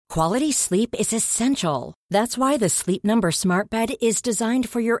Quality sleep is essential. That's why the Sleep Number Smart Bed is designed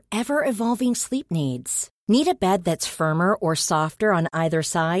for your ever-evolving sleep needs. Need a bed that's firmer or softer on either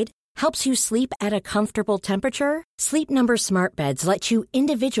side? Helps you sleep at a comfortable temperature? Sleep Number Smart Beds let you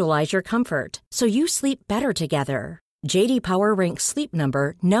individualize your comfort, so you sleep better together. J.D. Power ranks Sleep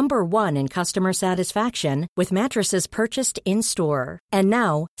Number number 1 in customer satisfaction with mattresses purchased in-store. And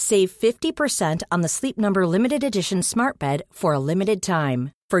now, save 50% on the Sleep Number Limited Edition Smart Bed for a limited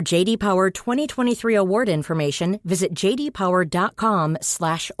time. For J.D. Power 2023 award information, visit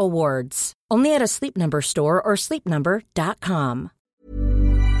jdpower.com/awards. Only at a Sleep Number store or sleepnumber.com.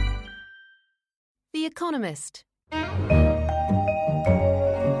 The Economist.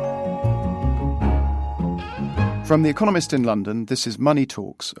 From The Economist in London, this is Money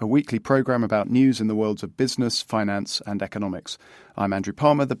Talks, a weekly programme about news in the worlds of business, finance and economics. I'm Andrew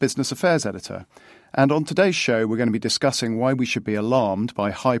Palmer, the Business Affairs Editor. And on today's show, we're going to be discussing why we should be alarmed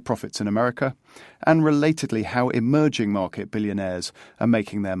by high profits in America and, relatedly, how emerging market billionaires are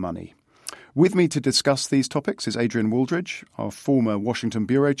making their money. With me to discuss these topics is Adrian Wooldridge, our former Washington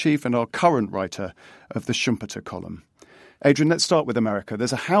bureau chief and our current writer of the Schumpeter column. Adrian, let's start with America.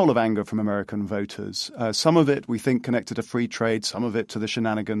 There's a howl of anger from American voters. Some of it, we think, connected to free trade, some of it to the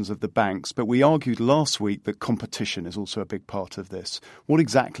shenanigans of the banks. But we argued last week that competition is also a big part of this. What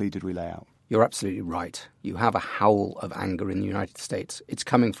exactly did we lay out? You're absolutely right. You have a howl of anger in the United States. It's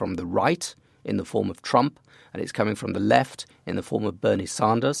coming from the right in the form of Trump, and it's coming from the left in the form of Bernie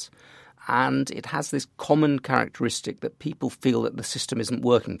Sanders. And it has this common characteristic that people feel that the system isn't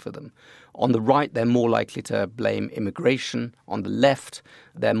working for them. On the right, they're more likely to blame immigration. On the left,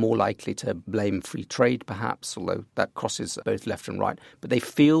 they're more likely to blame free trade, perhaps, although that crosses both left and right. But they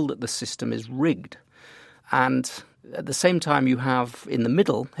feel that the system is rigged. And at the same time, you have in the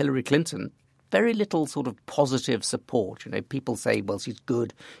middle, Hillary Clinton, very little sort of positive support. You know, people say, well, she's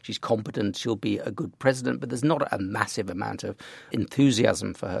good, she's competent, she'll be a good president, but there's not a massive amount of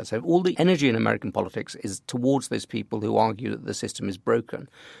enthusiasm for her. So all the energy in American politics is towards those people who argue that the system is broken.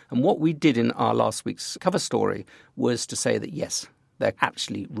 And what we did in our last week's cover story was to say that, yes, they're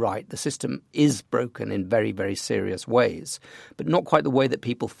actually right. The system is broken in very, very serious ways, but not quite the way that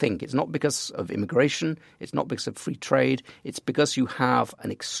people think. It's not because of immigration. It's not because of free trade. It's because you have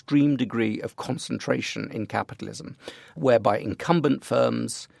an extreme degree of concentration in capitalism, whereby incumbent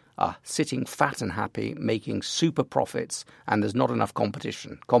firms are sitting fat and happy, making super profits, and there's not enough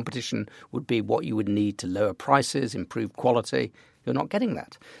competition. Competition would be what you would need to lower prices, improve quality. You're not getting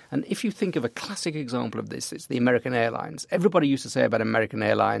that. And if you think of a classic example of this, it's the American Airlines. Everybody used to say about American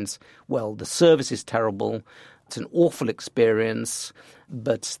Airlines, well, the service is terrible, it's an awful experience,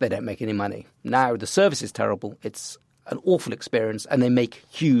 but they don't make any money. Now the service is terrible, it's an awful experience, and they make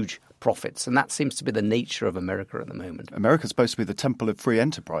huge profits. And that seems to be the nature of America at the moment. America's supposed to be the temple of free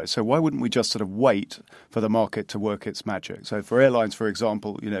enterprise. So why wouldn't we just sort of wait for the market to work its magic? So for airlines, for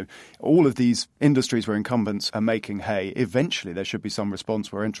example, you know, all of these industries where incumbents are making hay, eventually there should be some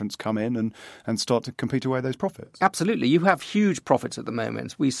response where entrants come in and start to compete away those profits. Absolutely. You have huge profits at the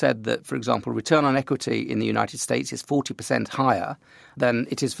moment. We said that, for example, return on equity in the United States is 40% higher than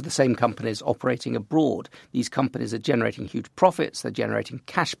it is for the same companies operating abroad. These companies are generating huge profits. They're generating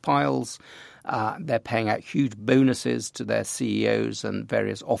cash piles. They're paying out huge bonuses to their CEOs and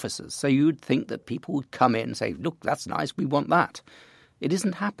various officers. So you would think that people would come in and say, look, that's nice, we want that. It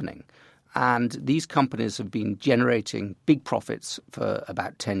isn't happening. And these companies have been generating big profits for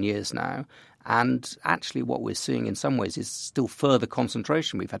about 10 years now. And actually what we're seeing in some ways is still further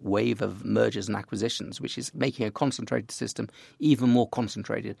concentration. We've had a wave of mergers and acquisitions, which is making a concentrated system even more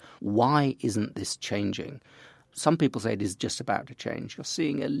concentrated. Why isn't this changing? Some people say it is just about to change. You're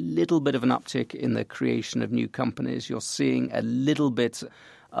seeing a little bit of an uptick in the creation of new companies. You're seeing a little bit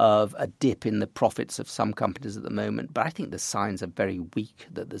of a dip in the profits of some companies at the moment. But I think the signs are very weak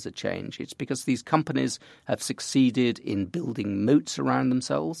that there's a change. It's because these companies have succeeded in building moats around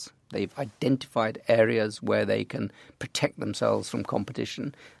themselves. They've identified areas where they can protect themselves from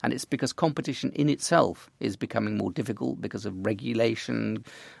competition. And it's because competition in itself is becoming more difficult because of regulation,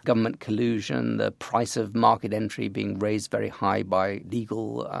 government collusion, the price of market entry being raised very high by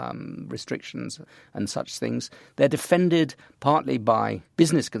legal restrictions and such things. They're defended partly by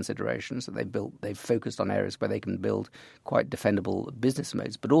business considerations that they've focused on areas where they can build quite defendable business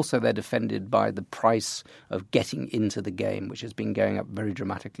modes, but also they're defended by the price of getting into the game, which has been going up very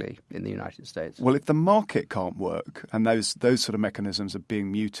dramatically in the United States. Well, if the market can't work and those sort of mechanisms are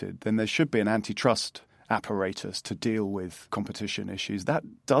being muted, then there should be an antitrust apparatus to deal with competition issues. That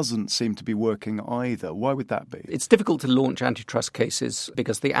doesn't seem to be working either. Why would that be? It's difficult to launch antitrust cases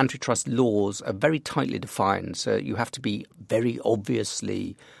because the antitrust laws are very tightly defined. So you have to be very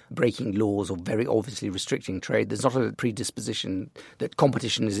obviously breaking laws or very obviously restricting trade. There's not a predisposition that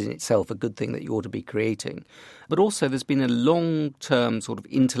competition is in itself a good thing that you ought to be creating. But also there's been a long-term sort of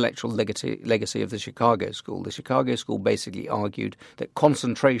intellectual legacy of the Chicago School. The Chicago School basically argued that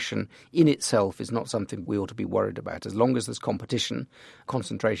concentration in itself is not something we ought to be worried about. As long as there's competition,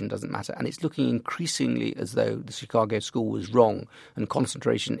 concentration doesn't matter. And it's looking increasingly as though the Chicago School was wrong and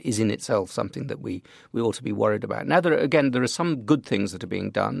concentration is in itself something that we ought to be worried about. Now, there are some good things that are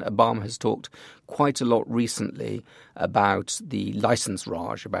being done. Obama has talked quite a lot recently about the license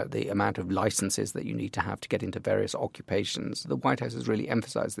raj, about the amount of licenses that you need to have to get into various occupations. The White House has really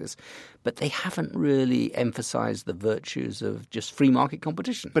emphasized this, but they haven't really emphasized the virtues of just free market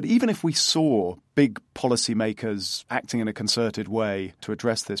competition. But even if we saw big policymakers acting in a concerted way to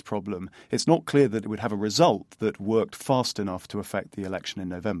address this problem, it's not clear that it would have a result that worked fast enough to affect the election in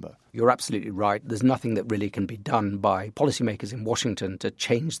November. You're absolutely right. There's nothing that really can be done by policymakers in Washington to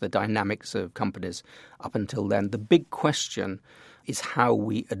change the dynamics of companies up until then. The big question is how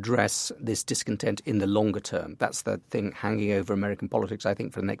we address this discontent in the longer term. That's the thing hanging over American politics, I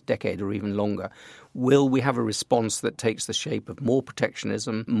think, for the next decade or even longer. Will we have a response that takes the shape of more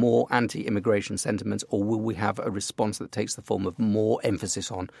protectionism, more anti-immigration sentiments, or will we have a response that takes the form of more emphasis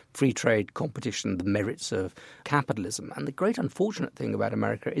on free trade, competition, the merits of capitalism? And the great unfortunate thing about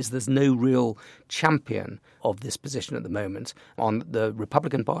America is there's no real champion of this position at the moment. The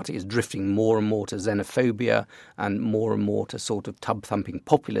Republican Party is drifting more and more to xenophobia and more to sort of tub-thumping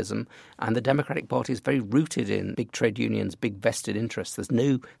populism, and the Democratic Party is very rooted in big trade unions, big vested interests. There's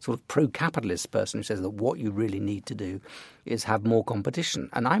no sort of pro-capitalist person who says that what you really need to do is have more competition.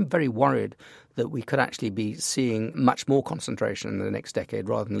 And I'm very worried that we could actually be seeing much more concentration in the next decade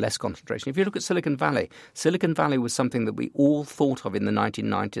rather than less concentration. If you look at Silicon Valley was something that we all thought of in the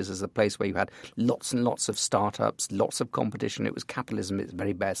 1990s as a place where you had lots and lots of startups, lots of competition. It was capitalism at its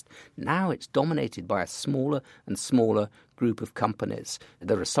very best. Now it's dominated by a smaller and smaller group of companies.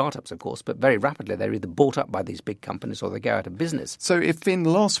 There are startups, of course, but very rapidly they're either bought up by these big companies or they go out of business. So if in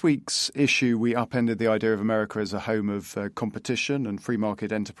last week's issue we upended the idea of America as a home of competition and free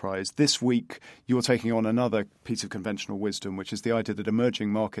market enterprise, this week you're taking on another piece of conventional wisdom, which is the idea that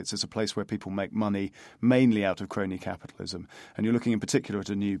emerging markets is a place where people make money mainly out of crony capitalism. And you're looking in particular at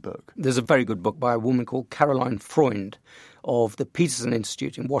a new book. There's a very good book by a woman called Caroline Freund of the Peterson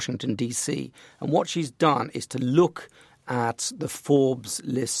Institute in Washington, D.C. And what she's done is to look at the Forbes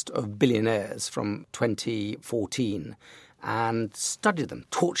list of billionaires from 2014 and study them,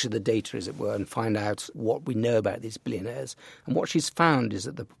 torture the data, as it were, and find out what we know about these billionaires. And what she's found is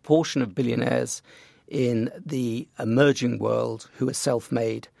that the proportion of billionaires in the emerging world who are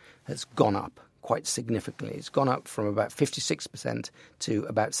self-made has gone up quite significantly. It's gone up from about 56% to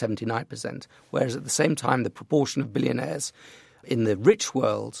about 79%, whereas at the same time the proportion of billionaires in the rich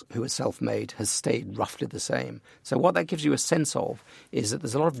world who are self-made has stayed roughly the same. So what that gives you a sense of is that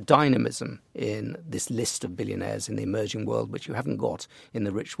there's a lot of dynamism in this list of billionaires in the emerging world, which you haven't got in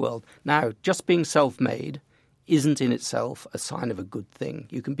the rich world. Now, just being self-made isn't in itself a sign of a good thing.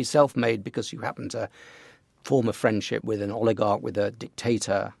 You can be self-made because you happen to form a friendship with an oligarch, with a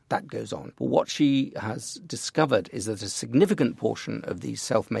dictator, that goes on. But what she has discovered is that a significant portion of these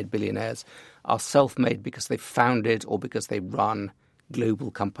self-made billionaires are self-made because they founded or because they run global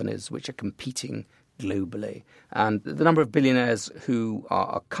companies which are competing globally. And the number of billionaires who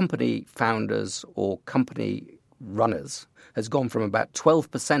are company founders or company runners has gone from about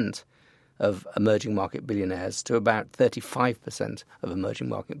 12% of emerging market billionaires to about 35% of emerging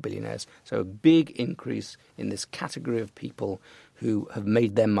market billionaires. So a big increase in this category of people who have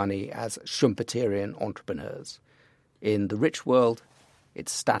made their money as Schumpeterian entrepreneurs. In the rich world,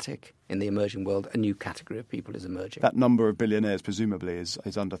 it's static. In the emerging world, a new category of people is emerging. That number of billionaires presumably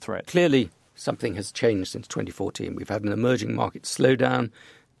is under threat. Clearly, something has changed since 2014. We've had an emerging market slowdown,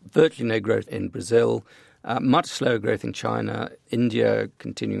 virtually no growth in Brazil, much slower growth in China, India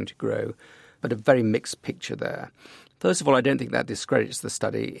continuing to grow, but a very mixed picture there. First of all, I don't think that discredits the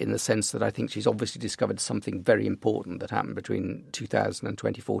study in the sense that I think she's obviously discovered something very important that happened between 2000 and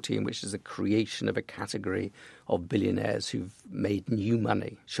 2014, which is the creation of a category of billionaires who've made new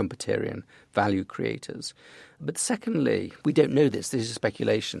money, Schumpeterian value creators. But secondly, we don't know this is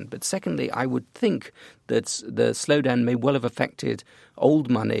speculation, but secondly, I would think that the slowdown may well have affected old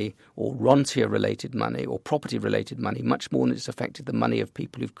money or rentier-related money or property-related money much more than it's affected the money of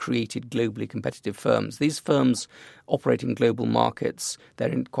people who've created globally competitive firms. These firms operate in global markets.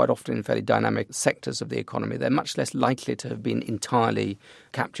 They're quite often in fairly dynamic sectors of the economy. They're much less likely to have been entirely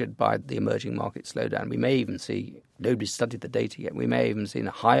captured by the emerging market slowdown. We may even see, nobody's studied the data yet, we may even see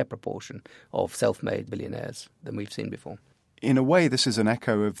a higher proportion of self-made billionaires than we've seen before. in a way, this is an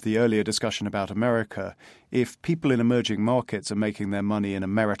echo of the earlier discussion about America. If people in emerging markets are making their money in a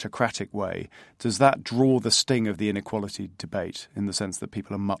meritocratic way, does that draw the sting of the inequality debate in the sense that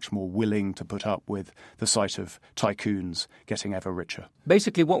people are much more willing to put up with the sight of tycoons getting ever richer?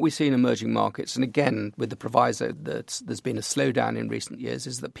 Basically, what we see in emerging markets, and again, with the proviso that there's been a slowdown in recent years,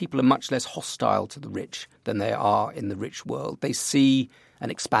 is that people are much less hostile to the rich than they are in the rich world. They see an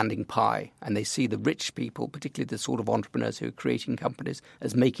expanding pie, and they see the rich people, particularly the sort of entrepreneurs who are creating companies,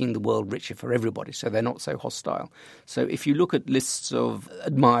 as making the world richer for everybody, so they're not so hostile. So if you look at lists of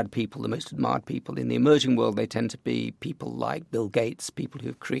admired people, the most admired people in the emerging world, they tend to be people like Bill Gates, people who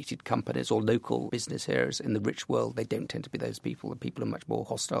have created companies, or local business heroes. In the rich world, they don't tend to be those people. The people are much more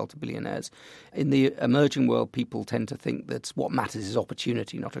hostile to billionaires. In the emerging world, people tend to think that what matters is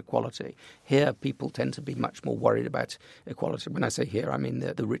opportunity, not equality. Here, people tend to be much more worried about equality. When I say here, I mean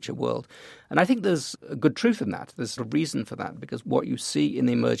the richer world. And I think there's a good truth in that. There's a reason for that, because what you see in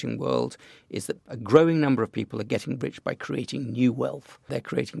the emerging world is that a growing number of people are getting rich by creating new wealth. They're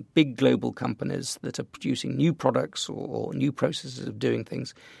creating big global companies that are producing new products or new processes of doing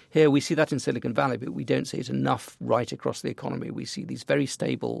things. Here we see that in Silicon Valley, but we don't see it enough right across the economy. We see these very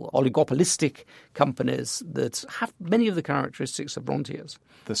stable, oligopolistic companies that have many of the characteristics of rentiers.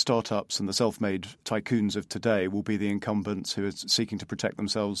 The startups and the self-made tycoons of today will be the incumbents who are seeking to protect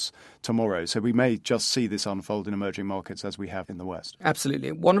themselves tomorrow. So we may just see this unfold in emerging markets as we have in the West.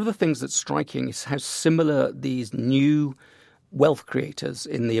 Absolutely. One of the things that's striking is how similar these new wealth creators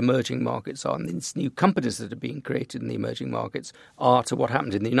in the emerging markets are, and these new companies that are being created in the emerging markets are to what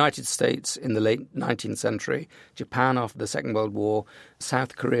happened in the United States in the late 19th century, Japan after the Second World War,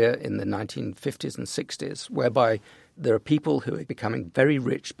 South Korea in the 1950s and 60s, whereby there are people who are becoming very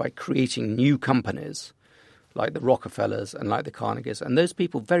rich by creating new companies like the Rockefellers and like the Carnegies, and those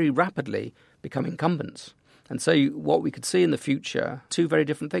people very rapidly become incumbents. And so what we could see in the future, two very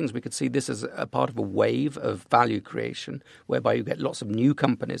different things. We could see this as a part of a wave of value creation, whereby you get lots of new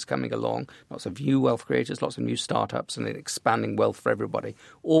companies coming along, lots of new wealth creators, lots of new startups, and expanding wealth for everybody.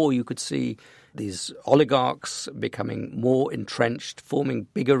 Or you could see these oligarchs becoming more entrenched, forming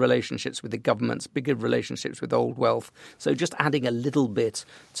bigger relationships with the governments, bigger relationships with old wealth. So just adding a little bit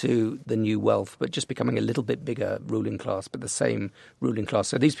to the new wealth, but just becoming a little bit bigger ruling class, but the same ruling class.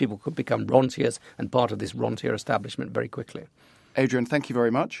 So these people could become rentiers and part of this rentier establishment very quickly. Adrian, thank you very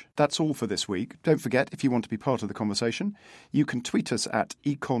much. That's all for this week. Don't forget, if you want to be part of the conversation, you can tweet us at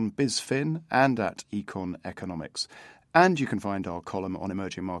EconBizFin and at EconEconomics. And you can find our column on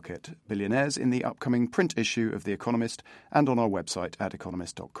emerging market billionaires in the upcoming print issue of The Economist and on our website at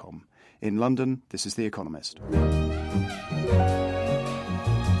economist.com. In London, this is The Economist.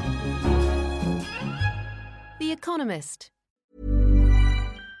 The Economist.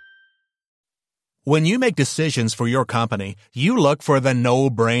 When you make decisions for your company, you look for the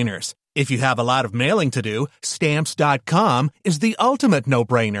no-brainers. If you have a lot of mailing to do, Stamps.com is the ultimate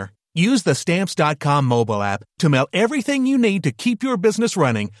no-brainer. Use the Stamps.com mobile app to mail everything you need to keep your business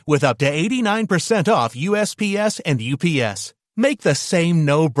running with up to 89% off USPS and UPS. Make the same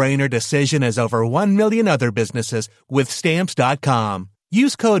no-brainer decision as over 1 million other businesses with Stamps.com.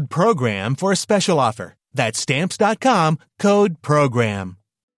 Use code PROGRAM for a special offer. That's Stamps.com, code PROGRAM.